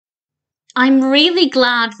I'm really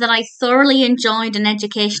glad that I thoroughly enjoyed An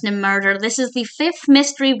Education in Murder. This is the fifth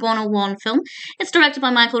Mystery 101 film. It's directed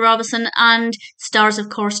by Michael Robison and stars, of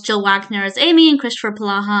course, Jill Wagner as Amy and Kristoffer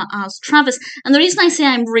Polaha as Travis. And the reason I say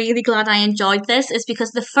I'm really glad I enjoyed this is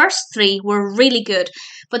because the first three were really good,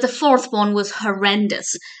 but the fourth one was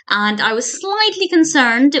horrendous. And I was slightly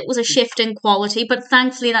concerned it was a shift in quality, but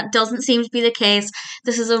thankfully that doesn't seem to be the case.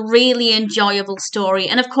 This is a really enjoyable story.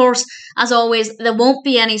 And of course, as always, there won't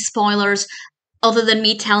be any spoilers other than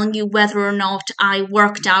me telling you whether or not I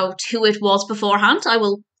worked out who it was beforehand. I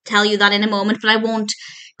will tell you that in a moment, but I won't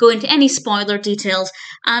go into any spoiler details.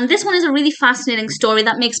 And this one is a really fascinating story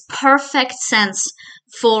that makes perfect sense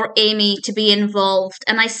for Amy to be involved.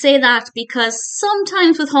 And I say that because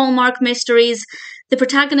sometimes with Hallmark mysteries, the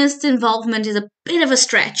protagonist's involvement is a bit of a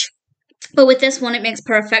stretch. But with this one, it makes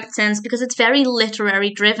perfect sense because it's very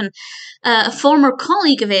literary driven. A former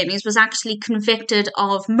colleague of Amy's was actually convicted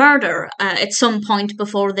of murder at some point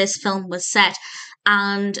before this film was set.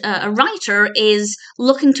 And a writer is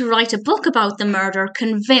looking to write a book about the murder,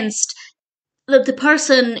 convinced that the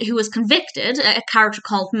person who was convicted, a character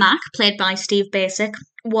called Mac, played by Steve Bacic,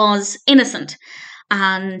 was innocent.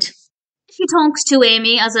 And she talks to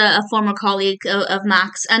Amy as a former colleague of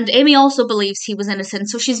Mac's, and Amy also believes he was innocent,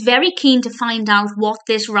 so she's very keen to find out what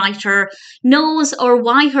this writer knows or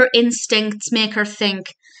why her instincts make her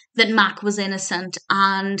think that Mac was innocent.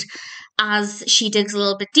 And as she digs a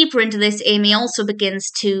little bit deeper into this, Amy also begins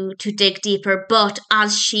to dig deeper, but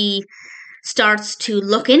as she starts to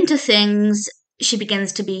look into things, she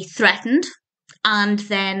begins to be threatened. And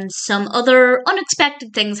then some other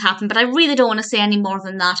unexpected things happen, but I really don't want to say any more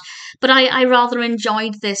than that. But I rather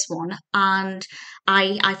enjoyed this one, and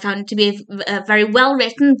I found it to be a very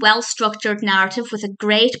well-written, well-structured narrative with a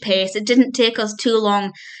great pace. It didn't take us too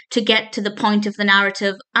long to get to the point of the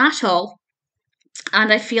narrative at all.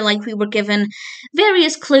 And I feel like we were given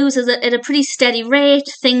various clues at a pretty steady rate.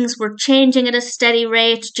 Things were changing at a steady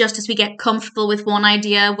rate. Just as we get comfortable with one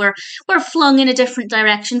idea, we're flung in a different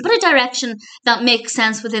direction, but a direction that makes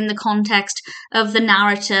sense within the context of the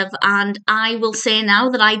narrative. And I will say now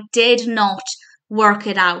that I did not work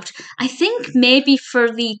it out. I think maybe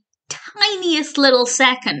for the tiniest little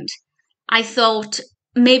second, I thought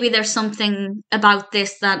maybe there's something about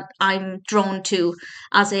this that I'm drawn to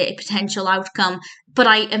as a potential outcome, but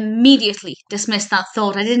I immediately dismissed that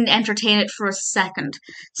thought. I didn't entertain it for a second.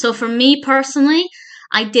 So for me personally,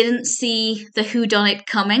 I didn't see the whodunit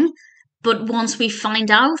coming, but once we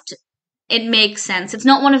find out, it makes sense. It's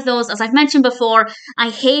not one of those, as I've mentioned before, I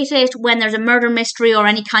hate it when there's a murder mystery or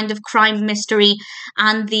any kind of crime mystery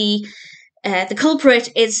and the culprit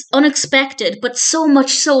is unexpected, but so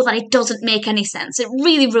much so that it doesn't make any sense. It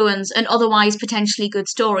really ruins an otherwise potentially good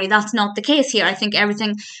story. That's not the case here. I think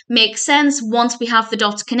everything makes sense once we have the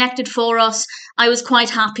dots connected for us. I was quite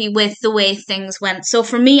happy with the way things went. So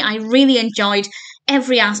for me, I really enjoyed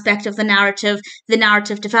every aspect of the narrative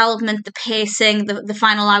development, the pacing, the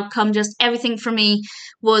final outcome, just everything for me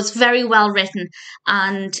was very well written.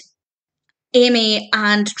 And Amy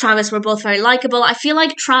and Travis were both very likable. I feel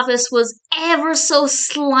like Travis was ever so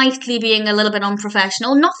slightly being a little bit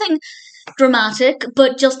unprofessional. Nothing dramatic,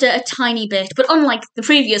 but just a tiny bit. But unlike the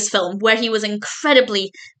previous film, where he was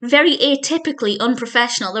incredibly, very atypically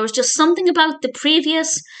unprofessional, there was just something about the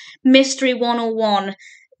previous Mystery 101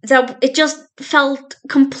 that it just felt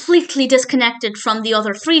completely disconnected from the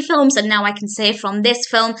other three films, and now I can say from this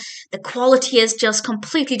film, the quality is just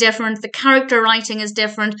completely different, the character writing is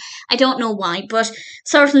different. I don't know why, but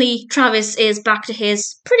certainly Travis is back to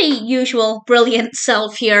his pretty usual brilliant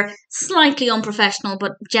self here, slightly unprofessional,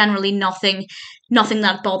 but generally nothing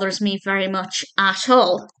that bothers me very much at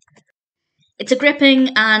all. It's a gripping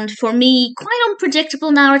and, for me, quite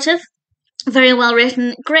unpredictable narrative. Very well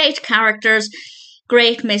written, great characters,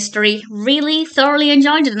 great mystery. Really thoroughly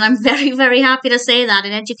enjoyed it, and I'm very, very happy to say that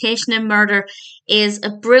An Education in Murder is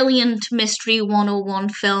a brilliant Mystery 101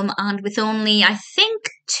 film, and with only, I think,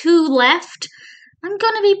 2 left, I'm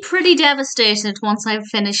going to be pretty devastated once I've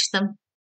finished them.